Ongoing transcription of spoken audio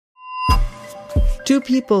Two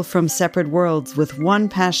people from separate worlds with one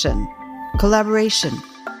passion: collaboration.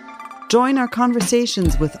 Join our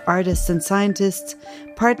conversations with artists and scientists,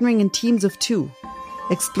 partnering in teams of two.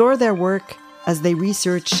 Explore their work as they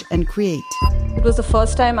research and create. It was the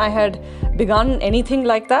first time I had begun anything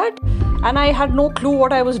like that, and I had no clue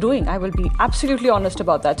what I was doing. I will be absolutely honest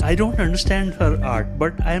about that. I don't understand her art,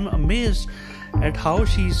 but I'm amazed at how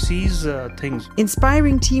she sees things.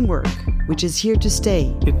 Inspiring teamwork, which is here to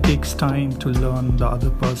stay. It takes time to learn the other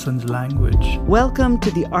person's language. Welcome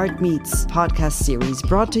to the Art Meets podcast series,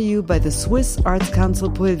 brought to you by the Swiss Arts Council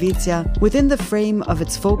Po Helvetia within the frame of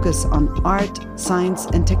its focus on art, science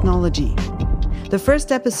and technology. The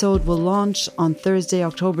first episode will launch on Thursday,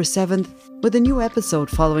 October 7th, with a new episode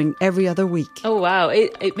following every other week. Oh wow,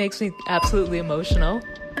 it makes me absolutely emotional.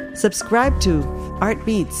 Subscribe to Art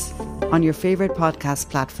Meets on your favorite podcast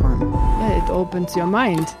platform. Yeah, it opens your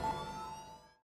mind.